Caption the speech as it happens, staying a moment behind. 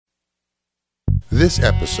This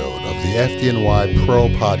episode of the FDNY Pro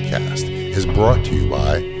Podcast is brought to you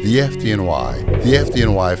by the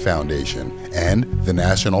FDNY Foundation, and the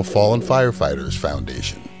National Fallen Firefighters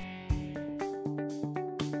Foundation.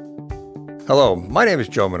 Hello, my name is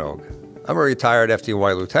Joe Minogue. I'm a retired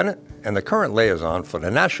FDNY lieutenant and the current liaison for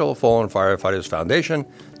the National Fallen Firefighters Foundation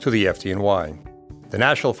to the FDNY. The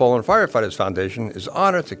National Fallen Firefighters Foundation is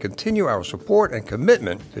honored to continue our support and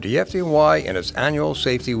commitment to the FDNY in its annual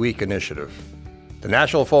Safety Week initiative. The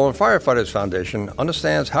National Fallen Firefighters Foundation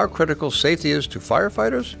understands how critical safety is to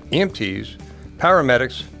firefighters, EMTs,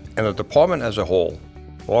 paramedics, and the department as a whole.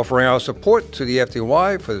 Offering our support to the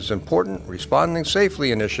FDNY for this important Responding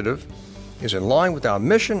Safely initiative is in line with our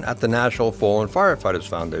mission at the National Fallen Firefighters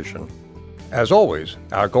Foundation. As always,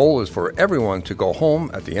 our goal is for everyone to go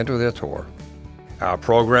home at the end of their tour. Our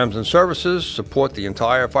programs and services support the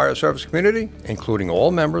entire fire service community, including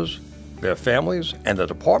all members, their families, and the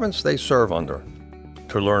departments they serve under.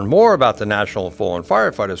 To learn more about the National Fallen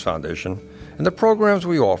Firefighters Foundation and the programs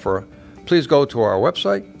we offer, please go to our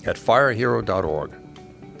website at firehero.org.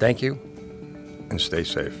 Thank you, and stay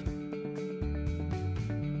safe.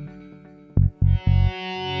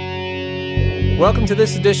 Welcome to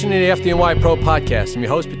this edition of the FDNY Pro Podcast. I'm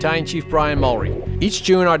your host, Battalion Chief Brian Mulry. Each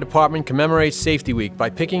June, our department commemorates Safety Week by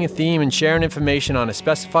picking a theme and sharing information on a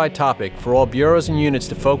specified topic for all bureaus and units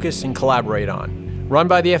to focus and collaborate on. Run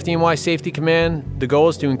by the FDNY Safety Command, the goal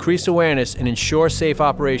is to increase awareness and ensure safe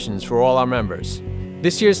operations for all our members.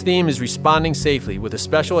 This year's theme is Responding Safely, with a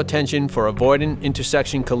special attention for avoiding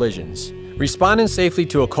intersection collisions. Responding safely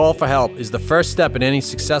to a call for help is the first step in any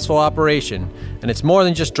successful operation, and it's more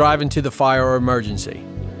than just driving to the fire or emergency.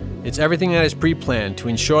 It's everything that is pre-planned to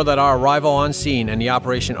ensure that our arrival on scene and the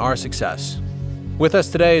operation are a success. With us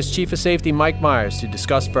today is Chief of Safety Mike Myers to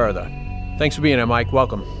discuss further. Thanks for being here, Mike.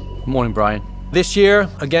 Welcome. Good morning, Brian. This year,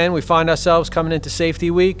 again, we find ourselves coming into Safety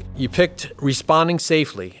Week. You picked Responding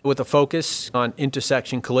Safely with a focus on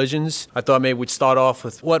intersection collisions. I thought maybe we'd start off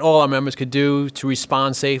with what all our members could do to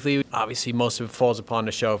respond safely. Obviously, most of it falls upon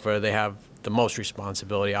the chauffeur. They have the most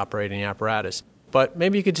responsibility operating the apparatus. But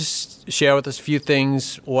maybe you could just share with us a few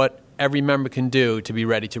things what every member can do to be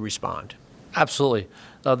ready to respond. Absolutely.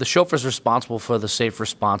 The chauffeur is responsible for the safe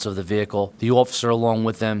response of the vehicle. The officer along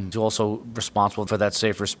with them is also responsible for that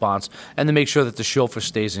safe response and to make sure that the chauffeur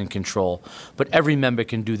stays in control. But every member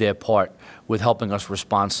can do their part with helping us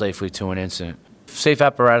respond safely to an incident. Safe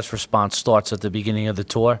apparatus response starts at the beginning of the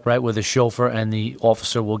tour, right, where the chauffeur and the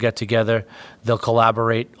officer will get together. They'll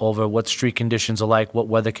collaborate over what street conditions are like, what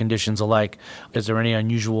weather conditions are like. Is there any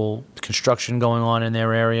unusual construction going on in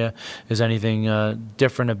their area? Is anything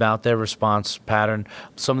different about their response pattern?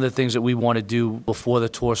 Some of the things that we want to do before the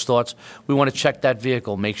tour starts, we want to check that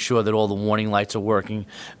vehicle, make sure that all the warning lights are working,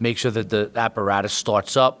 make sure that the apparatus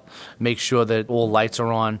starts up, make sure that all lights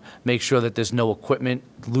are on, make sure that there's no equipment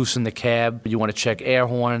loose in the cab. You want to check air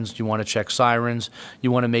horns, you want to check sirens,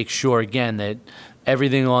 you want to make sure, again, that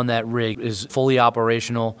everything on that rig is fully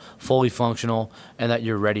operational, fully functional, and that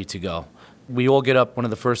you're ready to go. We all get up, one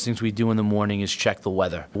of the first things we do in the morning is check the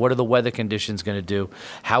weather. What are the weather conditions going to do?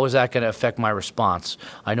 How is that going to affect my response?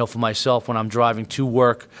 I know for myself, when I'm driving to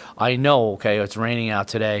work, I know, okay, it's raining out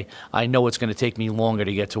today. I know it's going to take me longer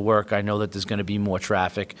to get to work. I know that there's going to be more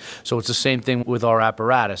traffic. So it's the same thing with our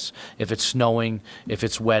apparatus. If it's snowing, if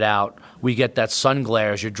it's wet out, we get that sun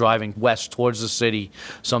glare as you're driving west towards the city.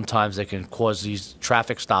 Sometimes they can cause these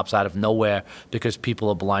traffic stops out of nowhere because people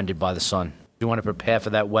are blinded by the sun. You want to prepare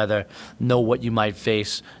for that weather, know what you might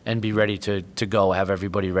face, and be ready to go, have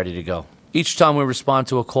everybody ready to go. Each time we respond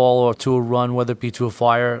to a call or to a run, whether it be to a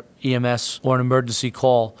fire, EMS, or an emergency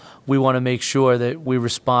call, we want to make sure that we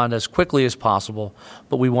respond as quickly as possible,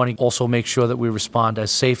 but we want to also make sure that we respond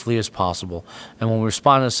as safely as possible. And when we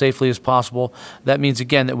respond as safely as possible, that means,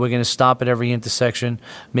 again, that we're going to stop at every intersection,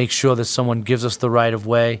 make sure that someone gives us the right of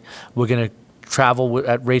way. We're going to travel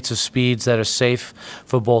at rates of speeds that are safe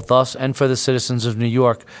for both us and for the citizens of New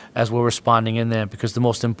York as we're responding in there, because the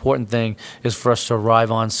most important thing is for us to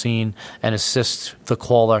arrive on scene and assist the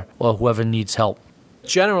caller or whoever needs help.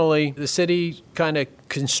 Generally, the city kind of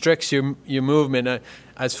constricts your movement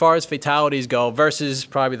as far as fatalities go versus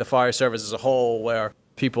probably the fire service as a whole, where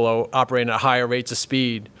people are operating at higher rates of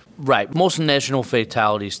speed. Right. Most national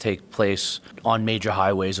fatalities take place on major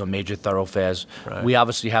highways or major thoroughfares. Right. We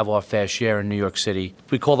obviously have our fair share in New York City.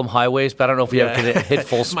 We call them highways, but I don't know if we ever could hit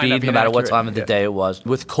full speed no matter what time of the day it was.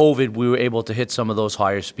 With COVID, we were able to hit some of those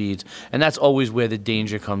higher speeds, and that's always where the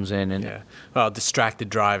danger comes in. And well, distracted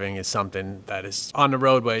driving is something that is on the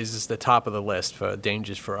roadways is the top of the list for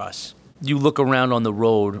dangers for us. You look around on the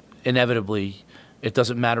road, inevitably, It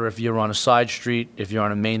doesn't matter if you're on a side street, if you're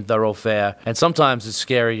on a main thoroughfare. And sometimes it's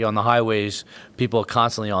scary on the highways. People are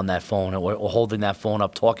constantly on that phone or holding that phone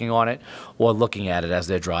up, talking on it, or looking at it as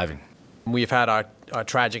they're driving. We've had our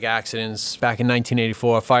tragic accidents. Back in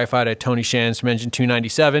 1984, firefighter Tony Shands from Engine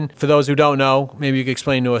 297. For those who don't know, maybe you could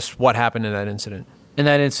explain to us what happened in that incident. In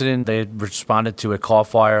that incident, they responded to a car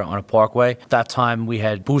fire on a parkway. At that time, we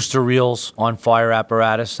had booster reels on fire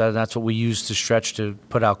apparatus. That's what we used to stretch to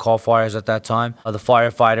put out call fires at that time. The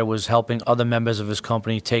firefighter was helping other members of his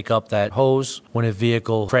company take up that hose when a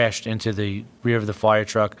vehicle crashed into the rear of the fire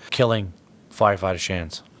truck, killing firefighter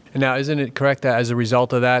Shands. And now, isn't it correct that as a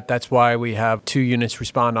result of that, that's why we have 2 units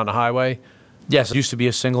respond on a highway? Yes, it used to be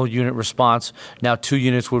a single unit response. Now 2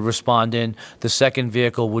 units would respond in. The second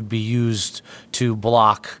vehicle would be used to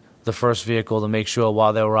block the first vehicle to make sure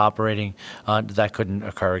while they were operating that couldn't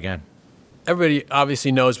occur again. Everybody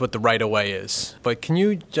obviously knows what the right-of-way is, but can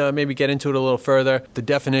you maybe get into it a little further, the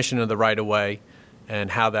definition of the right-of-way and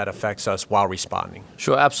how that affects us while responding?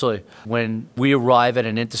 Sure, absolutely. When we arrive at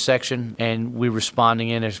an intersection and we're responding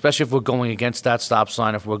in, especially if we're going against that stop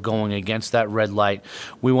sign, if we're going against that red light,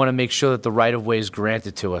 we want to make sure that the right-of-way is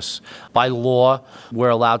granted to us. By law, we're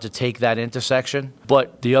allowed to take that intersection,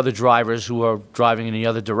 but the other drivers who are driving in the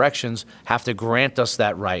other directions have to grant us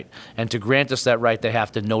that right. And to grant us that right, they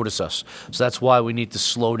have to notice us. So that's why we need to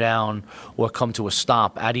slow down or come to a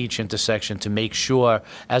stop at each intersection to make sure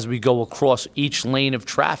as we go across each lane of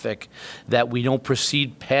traffic that we don't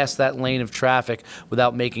proceed past that lane of traffic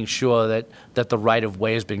without making sure that the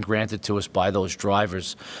right-of-way has been granted to us by those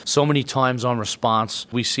drivers. So many times on response,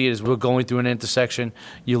 we see it as we're going through an intersection,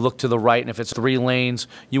 you look to the right, and if it's 3 lanes,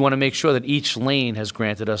 you want to make sure that each lane has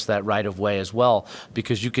granted us that right-of-way as well,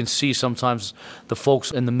 because you can see sometimes the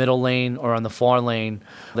folks in the middle lane or on the far lane,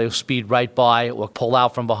 they'll speed right by or pull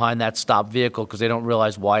out from behind that stopped vehicle because they don't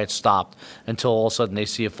realize why it stopped until all of a sudden they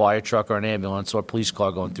see a fire truck or an ambulance or a police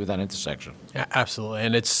car going through that intersection. Yeah, absolutely.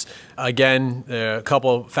 And it's, again, there are a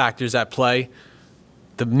couple factors at play.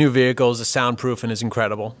 The new vehicles, the soundproofing is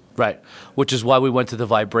incredible. Right, which is why we went to the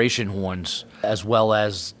vibration horns as well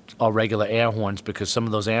as our regular air horns, because some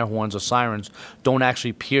of those air horns or sirens don't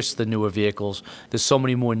actually pierce the newer vehicles. There's so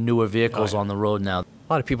many more newer vehicles on the road now.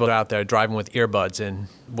 A lot of people are out there driving with earbuds in,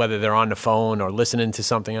 whether they're on the phone or listening to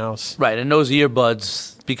something else. Right, and those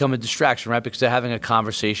earbuds become a distraction, right, because they're having a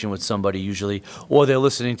conversation with somebody usually, or they're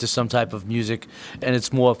listening to some type of music, and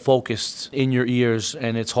it's more focused in your ears,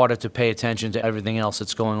 and it's harder to pay attention to everything else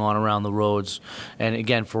that's going on around the roads. And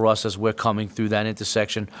again, for us, as we're coming through that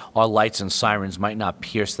intersection, our lights and sirens might not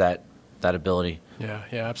pierce that ability. Yeah,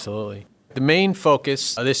 absolutely. The main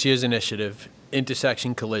focus of this year's initiative,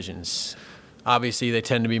 intersection collisions. Obviously, they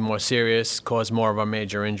tend to be more serious, cause more of our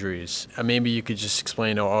major injuries. Maybe you could just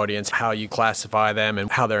explain to our audience how you classify them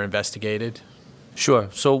and how they're investigated. Sure.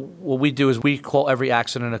 So what we do is we call every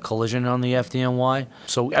accident a collision on the FDNY.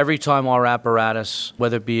 So every time our apparatus,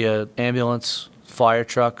 whether it be an ambulance, fire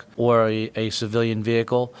truck, or a civilian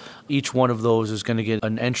vehicle, each one of those is going to get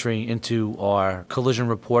an entry into our collision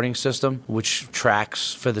reporting system, which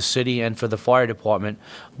tracks for the city and for the fire department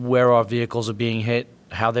where our vehicles are being hit,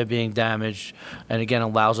 how they're being damaged, and again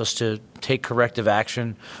allows us to take corrective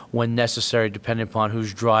action when necessary, depending upon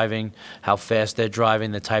who's driving, how fast they're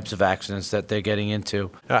driving, the types of accidents that they're getting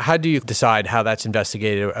into. How do you decide how that's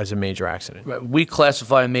investigated as a major accident? We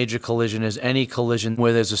classify a major collision as any collision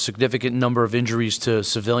where there's a significant number of injuries to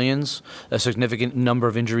civilians, a significant number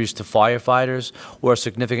of injuries to firefighters, or a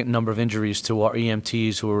significant number of injuries to our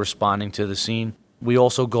EMTs who are responding to the scene. We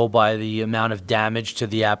also go by the amount of damage to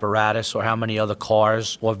the apparatus or how many other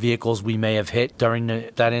cars or vehicles we may have hit during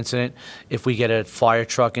that incident. If we get a fire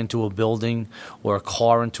truck into a building or a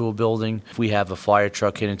car into a building, if we have a fire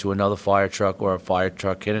truck hit into another fire truck or a fire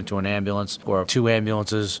truck hit into an ambulance or 2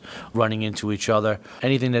 ambulances running into each other,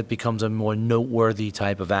 anything that becomes a more noteworthy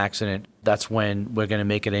type of accident, that's when we're going to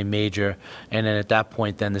make it a major. And then at that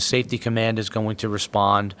point, then the safety command is going to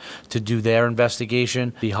respond to do their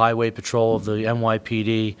investigation. The highway patrol of the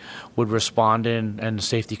NYPD would respond in, and the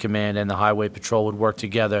safety command and the highway patrol would work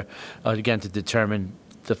together, again, to determine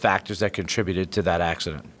the factors that contributed to that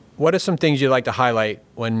accident. What are some things you'd like to highlight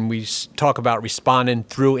when we talk about responding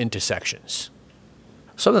through intersections?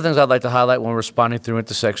 Some of the things I'd like to highlight when responding through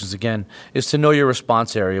intersections, again, is to know your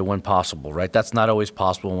response area when possible, right? That's not always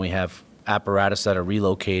possible when we have apparatus that are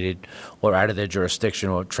relocated or out of their jurisdiction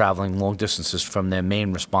or traveling long distances from their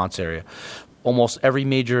main response area. Almost every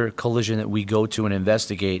major collision that we go to and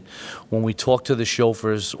investigate, when we talk to the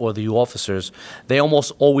chauffeurs or the officers, they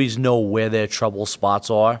almost always know where their trouble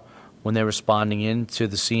spots are when they're responding in to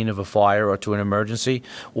the scene of a fire or to an emergency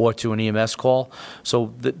or to an EMS call.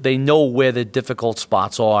 So they know where the difficult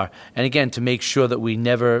spots are. And again, to make sure that we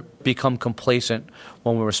never become complacent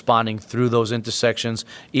when we're responding through those intersections,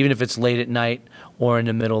 even if it's late at night or in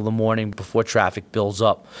the middle of the morning before traffic builds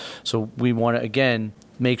up. So we want to, again,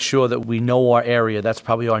 make sure that we know our area. That's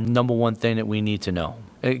probably our number one thing that we need to know.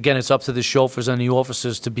 Again, it's up to the chauffeurs and the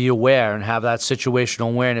officers to be aware and have that situational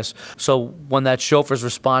awareness. So when that chauffeur's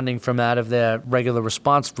responding from out of their regular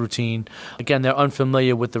response routine, again, they're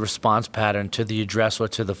unfamiliar with the response pattern to the address or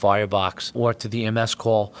to the firebox or to the EMS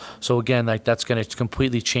call. So again, that's going to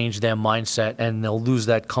completely change their mindset, and they'll lose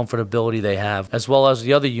that comfortability they have, as well as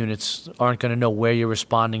the other units aren't going to know where you're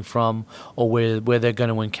responding from or where they're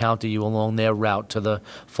going to encounter you along their route to the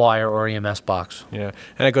fire or EMS box. Yeah,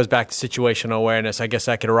 and it goes back to situational awareness. I guess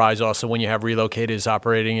that could arise also when you have relocators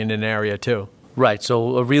operating in an area too. Right.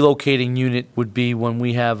 So a relocating unit would be when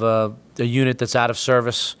we have a unit that's out of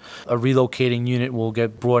service. A relocating unit will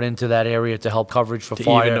get brought into that area to help coverage for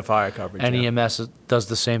fire. Even the fire coverage. And yeah. EMS does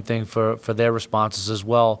the same thing for their responses as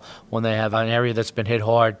well. When they have an area that's been hit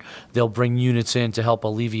hard, they'll bring units in to help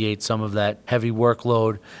alleviate some of that heavy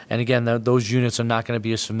workload. And again, those units are not going to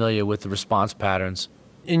be as familiar with the response patterns.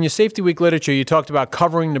 In your Safety Week literature, you talked about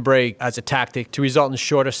covering the brake as a tactic to result in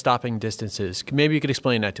shorter stopping distances. Maybe you could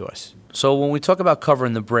explain that to us. So when we talk about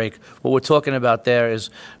covering the brake, what we're talking about there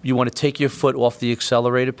is you want to take your foot off the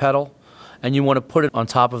accelerator pedal and you want to put it on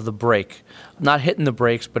top of the brake. Not hitting the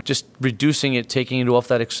brakes, but just reducing it, taking it off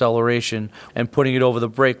that acceleration and putting it over the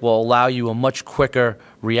brake will allow you a much quicker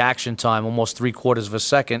reaction time, almost 3/4 of a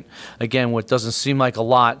second. Again, what doesn't seem like a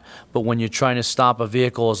lot, but when you're trying to stop a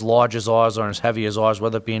vehicle as large as ours or as heavy as ours,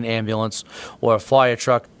 whether it be an ambulance or a fire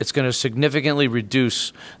truck, it's going to significantly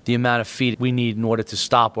reduce the amount of feet we need in order to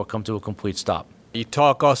stop or come to a complete stop. You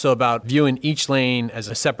talk also about viewing each lane as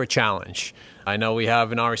a separate challenge. I know we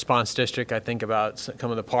have in our response district, I think about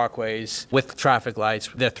some of the parkways with traffic lights,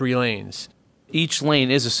 they're 3 lanes. Each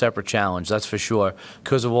lane is a separate challenge, that's for sure,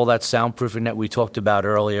 because of all that soundproofing that we talked about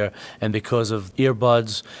earlier, and because of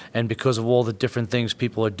earbuds, and because of all the different things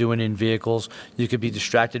people are doing in vehicles. You could be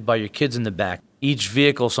distracted by your kids in the back. Each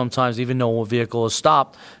vehicle, sometimes even though a vehicle is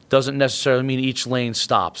stopped, doesn't necessarily mean each lane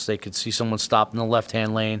stops. They could see someone stop in the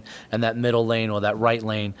left-hand lane, and that middle lane or that right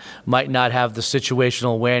lane might not have the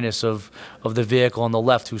situational awareness of the vehicle on the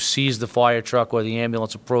left who sees the fire truck or the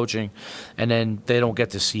ambulance approaching, and then they don't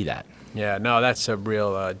get to see that. Yeah, no, that's a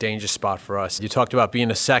real danger spot for us. You talked about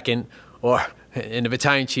being a second, or in the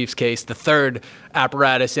battalion chief's case, the third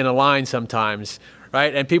apparatus in a line sometimes,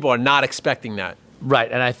 right? And people are not expecting that.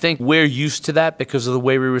 Right, and I think we're used to that because of the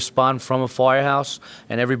way we respond from a firehouse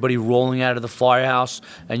and everybody rolling out of the firehouse,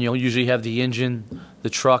 and you'll usually have the engine, the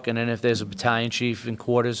truck, and then if there's a battalion chief in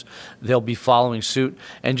quarters, they'll be following suit.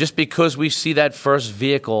 And just because we see that first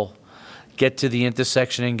vehicle get to the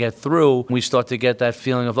intersection and get through, we start to get that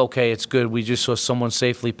feeling of, okay, it's good, we just saw someone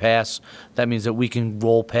safely pass. That means that we can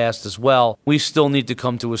roll past as well. We still need to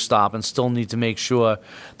come to a stop and still need to make sure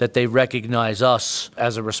that they recognize us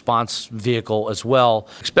as a response vehicle as well,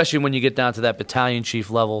 especially when you get down to that battalion chief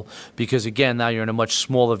level, because again, now you're in a much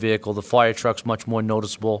smaller vehicle. The fire truck's much more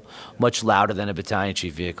noticeable, much louder than a battalion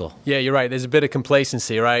chief vehicle. Yeah, you're right. There's a bit of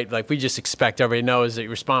complacency, right? Like we just expect everybody knows that you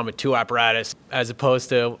respond with 2 apparatus, as opposed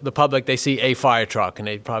to the public, they see a fire truck and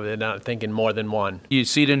they're not thinking more than one. You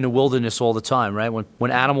see it in the wilderness all the time, right?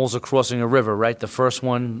 When animals are crossing a river, right? The first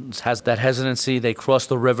one has that hesitancy, they cross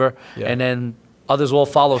the river, yeah. And then others all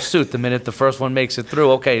follow suit the minute the first one makes it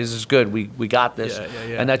through. Okay, this is good, we got this.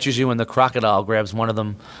 Yeah. And that's usually when the crocodile grabs one of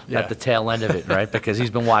them at the tail end of it, right? Because he's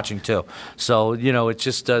been watching too. So, it's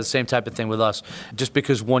just the same type of thing with us. Just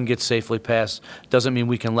because one gets safely past doesn't mean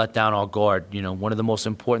we can let down our guard. One of the most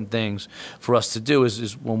important things for us to do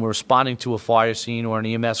is when we're responding to a fire scene or an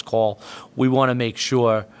EMS call, we want to make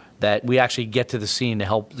sure that we actually get to the scene to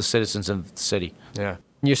help the citizens of the city. Yeah.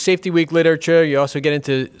 In your Safety Week literature, you also get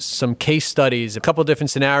into some case studies, a couple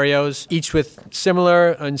different scenarios, each with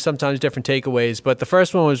similar and sometimes different takeaways. But the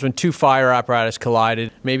first one was when 2 fire apparatus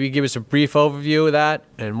collided. Maybe give us a brief overview of that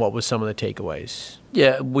and what was some of the takeaways.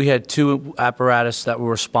 Yeah, we had 2 apparatus that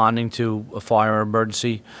were responding to a fire or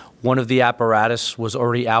emergency. One of the apparatus was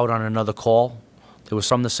already out on another call. It was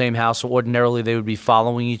from the same house, so ordinarily they would be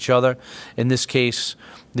following each other. In this case,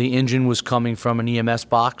 the engine was coming from an EMS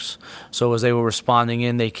box. So as they were responding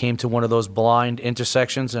in, they came to one of those blind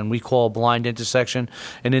intersections, and we call a blind intersection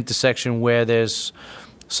an intersection where there's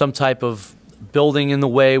some type of building in the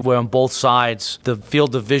way where on both sides the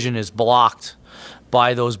field of vision is blocked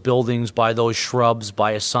by those buildings, by those shrubs,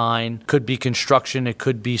 by a sign. Could be construction, it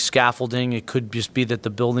could be scaffolding, it could just be that the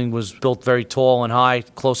building was built very tall and high,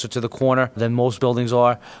 closer to the corner than most buildings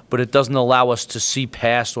are, but it doesn't allow us to see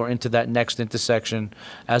past or into that next intersection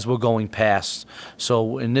as we're going past.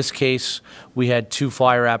 So in this case, we had 2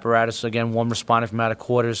 fire apparatus, again, one responding from out of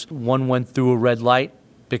quarters. One went through a red light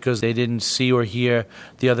because they didn't see or hear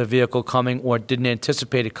the other vehicle coming, or didn't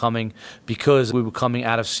anticipate it coming because we were coming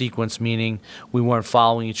out of sequence, meaning we weren't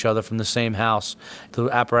following each other from the same house. The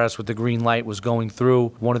apparatus with the green light was going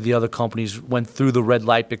through. One of the other companies went through the red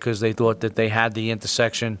light because they thought that they had the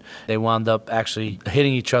intersection. They wound up actually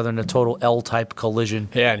hitting each other in a total L-type collision.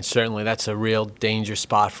 Yeah, and certainly that's a real danger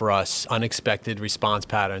spot for us, unexpected response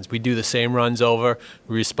patterns. We do the same runs over,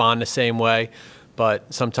 we respond the same way,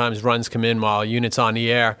 but sometimes runs come in while units on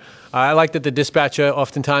the air. I like that the dispatcher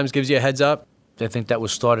oftentimes gives you a heads up. I think that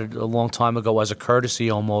was started a long time ago as a courtesy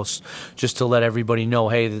almost, just to let everybody know,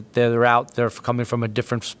 hey, that they're out, they're coming from a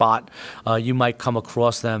different spot. You might come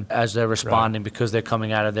across them as they're responding because they're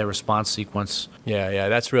coming out of their response sequence. Yeah,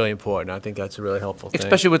 that's really important. I think that's a really helpful thing.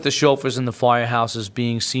 Especially with the chauffeurs in the firehouses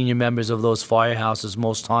being senior members of those firehouses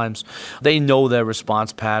most times. They know their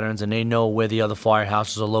response patterns and they know where the other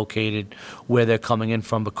firehouses are located, where they're coming in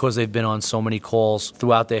from, because they've been on so many calls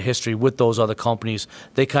throughout their history with those other companies.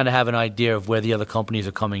 They kind of have an idea of where the other companies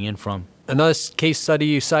are coming in from. Another case study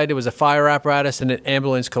you cited was a fire apparatus and an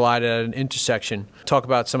ambulance collided at an intersection. Talk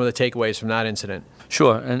about some of the takeaways from that incident.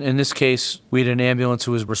 Sure. And in this case, we had an ambulance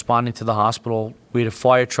who was responding to the hospital. We had a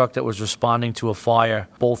fire truck that was responding to a fire.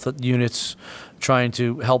 Both units trying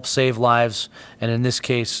to help save lives, and in this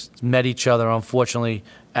case, met each other, unfortunately,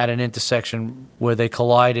 at an intersection where they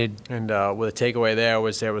collided. And with the takeaway there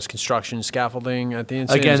was construction scaffolding at the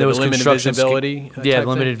incident? Again, there was limited construction visibility.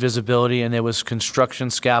 Limited visibility, and there was construction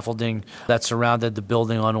scaffolding that surrounded the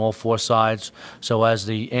building on all 4 sides. So as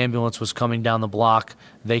the ambulance was coming down the block,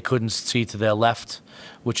 they couldn't see to their left,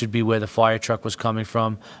 which would be where the fire truck was coming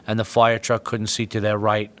from, and the fire truck couldn't see to their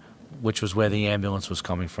right, which was where the ambulance was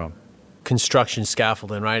coming from. Construction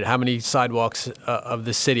scaffolding, right? How many sidewalks of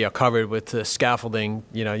the city are covered with scaffolding?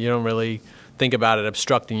 You know, you don't really think about it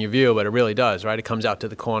obstructing your view, but it really does, right? It comes out to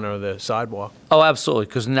the corner of the sidewalk. Oh, absolutely,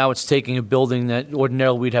 because now it's taking a building that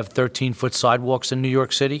ordinarily we'd have 13-foot sidewalks in New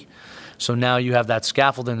York City. So now you have that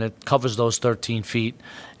scaffolding that covers those 13 feet.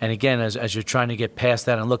 And again, as you're trying to get past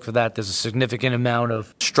that and look for that, there's a significant amount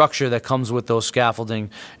of structure that comes with those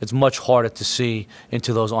scaffolding. It's much harder to see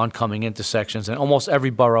into those oncoming intersections. And almost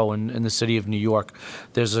every borough in the city of New York,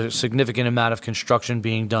 there's a significant amount of construction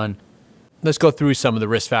being done. Let's go through some of the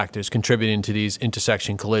risk factors contributing to these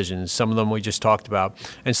intersection collisions. Some of them we just talked about.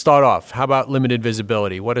 And start off, how about limited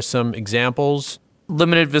visibility? What are some examples?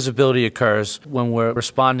 Limited visibility occurs when we're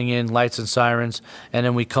responding in lights and sirens, and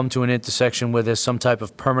then we come to an intersection where there's some type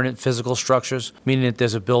of permanent physical structures, meaning that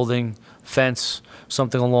there's a building, fence,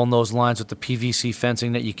 something along those lines with the PVC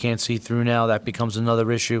fencing that you can't see through now. That becomes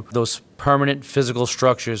another issue. Those permanent physical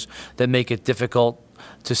structures that make it difficult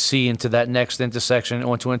to see into that next intersection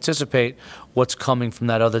or to anticipate what's coming from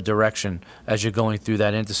that other direction as you're going through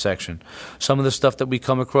that intersection. Some of the stuff that we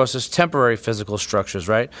come across is temporary physical structures,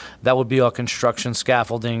 right? That would be our construction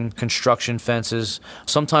scaffolding, construction fences.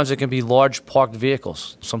 Sometimes it can be large parked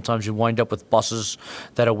vehicles. Sometimes you wind up with buses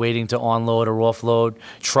that are waiting to onload or offload,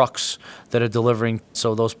 trucks that are delivering,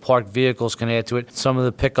 so those parked vehicles can add to it. Some of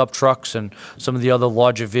the pickup trucks and some of the other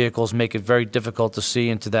larger vehicles make it very difficult to see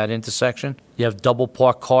into that intersection. You have double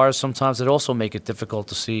parked cars sometimes that also make it difficult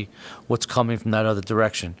to see what's coming from that other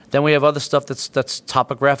direction. Then we have other stuff that's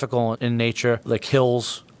topographical in nature, like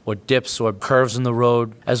hills or dips or curves in the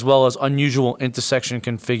road, as well as unusual intersection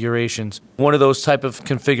configurations. One of those type of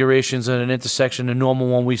configurations in an intersection, a normal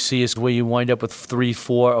one we see is where you wind up with 3,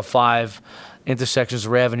 4, or 5 intersections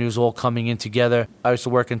or avenues all coming in together. I used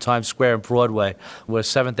to work in Times Square and Broadway, where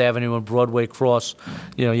 7th Avenue and Broadway cross.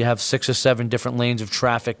 You have 6 or 7 different lanes of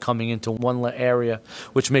traffic coming into one area,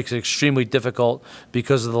 which makes it extremely difficult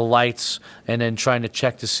because of the lights and then trying to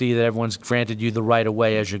check to see that everyone's granted you the right of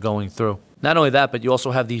way as you're going through. Not only that, but you also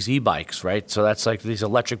have these e-bikes, right? So that's like these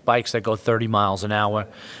electric bikes that go 30 miles an hour.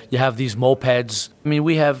 You have these mopeds. I mean,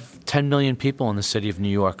 we have 10 million people in the city of New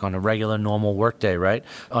York on a regular, normal workday, right?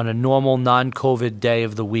 On a normal, non-COVID day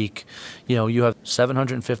of the week, you have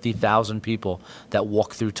 750,000 people that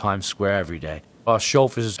walk through Times Square every day. Our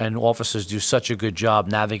chauffeurs and officers do such a good job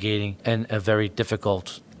navigating in a very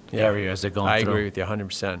difficult area as they're going through. I agree with you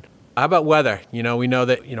 100%. How about weather? We know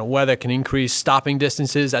that weather can increase stopping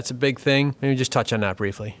distances. That's a big thing. Maybe just touch on that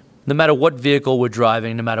briefly. No matter what vehicle we're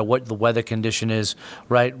driving, no matter what the weather condition is,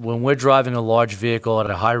 right? When we're driving a large vehicle at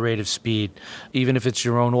a high rate of speed, even if it's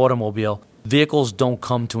your own automobile, Vehicles don't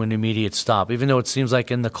come to an immediate stop, even though it seems like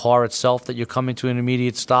in the car itself that you're coming to an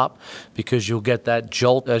immediate stop, because you'll get that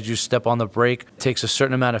jolt as you step on the brake. It takes a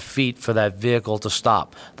certain amount of feet for that vehicle to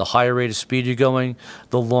stop. The higher rate of speed you're going,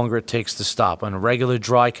 the longer it takes to stop. On a regular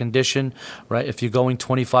dry condition, right, if you're going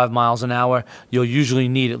 25 miles an hour, you'll usually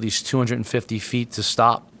need at least 250 feet to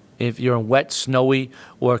stop. If you're in wet, snowy,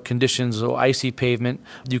 or conditions or icy pavement,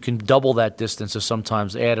 you can double that distance or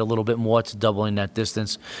sometimes add a little bit more to doubling that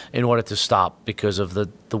distance in order to stop because of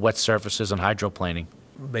the wet surfaces and hydroplaning.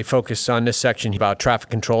 They focus on this section about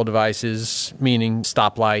traffic control devices, meaning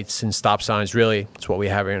stoplights and stop signs. Really, it's what we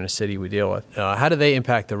have here in the city we deal with. How do they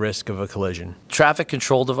impact the risk of a collision? Traffic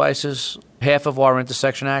control devices, half of our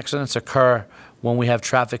intersection accidents occur when we have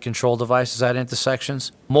traffic control devices at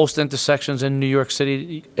intersections. Most intersections in New York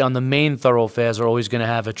City on the main thoroughfares are always going to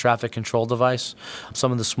have a traffic control device.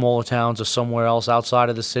 Some of the smaller towns or somewhere else outside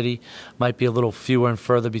of the city might be a little fewer and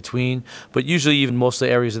further between, but usually even most of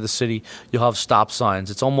the areas of the city, you'll have stop signs.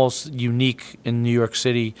 It's almost unique in New York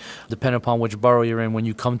City, depending upon which borough you're in. When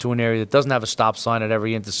you come to an area that doesn't have a stop sign at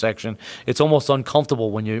every intersection, it's almost uncomfortable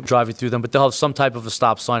when you're driving through them, but they'll have some type of a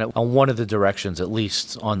stop sign on one of the directions, at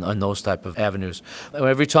least on those type of avenues.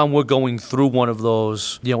 Every time we're going through one of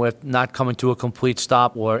those, if not coming to a complete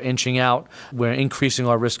stop or inching out, we're increasing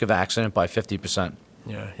our risk of accident by 50%.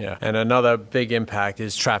 Yeah. And another big impact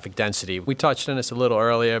is traffic density. We touched on this a little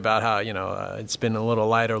earlier about how, it's been a little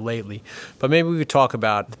lighter lately. But maybe we could talk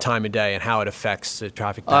about the time of day and how it affects the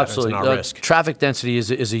traffic patterns and our risk. Traffic density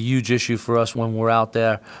is a huge issue for us when we're out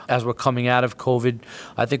there. As we're coming out of COVID,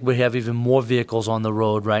 I think we have even more vehicles on the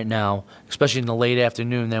road right now, especially in the late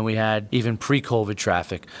afternoon, than we had even pre-COVID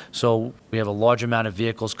traffic. So we have a large amount of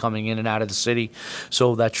vehicles coming in and out of the city.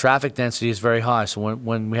 So that traffic density is very high. So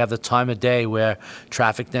when we have the time of day where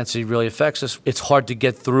traffic density really affects us, it's hard to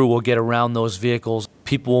get through or get around those vehicles.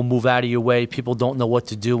 People will move out of your way. People don't know what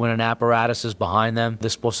to do when an apparatus is behind them. They're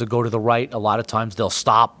supposed to go to the right. A lot of times they'll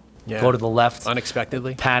stop. Go to the left.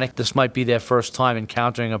 Unexpectedly. Panic. This might be their first time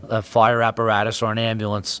encountering a fire apparatus or an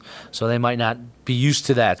ambulance, so they might not be used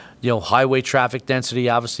to that. Highway traffic density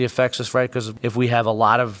obviously affects us, right? Because if we have a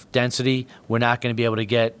lot of density, we're not going to be able to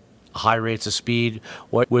get high rates of speed,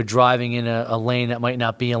 or we're driving in a lane that might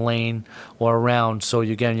not be a lane or around. So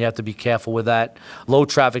again, you have to be careful with that. Low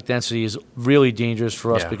traffic density is really dangerous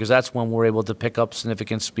for us because that's when we're able to pick up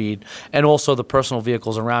significant speed, and also the personal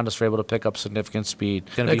vehicles around us are able to pick up significant speed.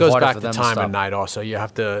 It goes back to time of night also. You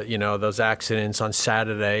have to, those accidents on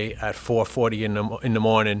Saturday at 4:40 in the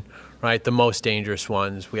morning, right? The most dangerous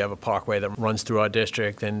ones. We have a parkway that runs through our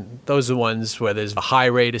district, and those are the ones where there's a high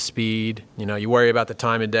rate of speed. You worry about the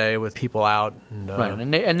time of day with people out. Right,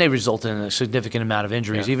 and they result in a significant amount of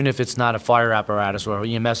injuries, even if it's not a fire apparatus or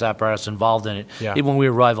EMS apparatus involved in it. Even when we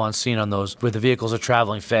arrive on scene on those, where the vehicles are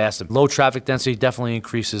traveling fast, low traffic density definitely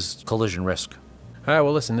increases collision risk. All right,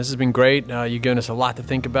 well, listen, this has been great. You've given us a lot to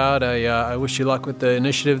think about. I wish you luck with the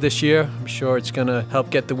initiative this year. I'm sure it's going to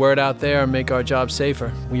help get the word out there and make our job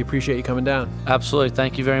safer. We appreciate you coming down. Absolutely.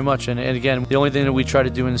 Thank you very much. And again, the only thing that we try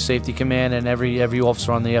to do in the Safety Command, and every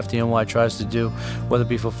officer on the FDNY tries to do, whether it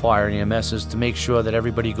be for fire or EMS, is to make sure that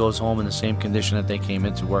everybody goes home in the same condition that they came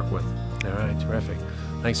in to work with. All right, terrific.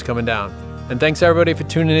 Thanks for coming down. And thanks, everybody, for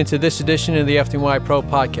tuning into this edition of the FDNY Pro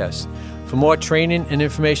Podcast. For more training and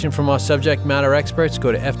information from our subject matter experts,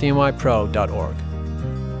 go to fdnypro.org.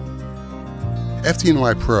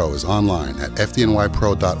 FDNY Pro is online at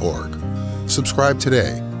fdnypro.org. Subscribe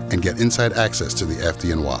today and get inside access to the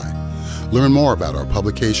FDNY. Learn more about our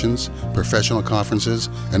publications, professional conferences,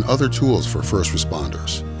 and other tools for first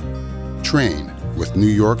responders. Train with New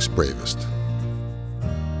York's bravest.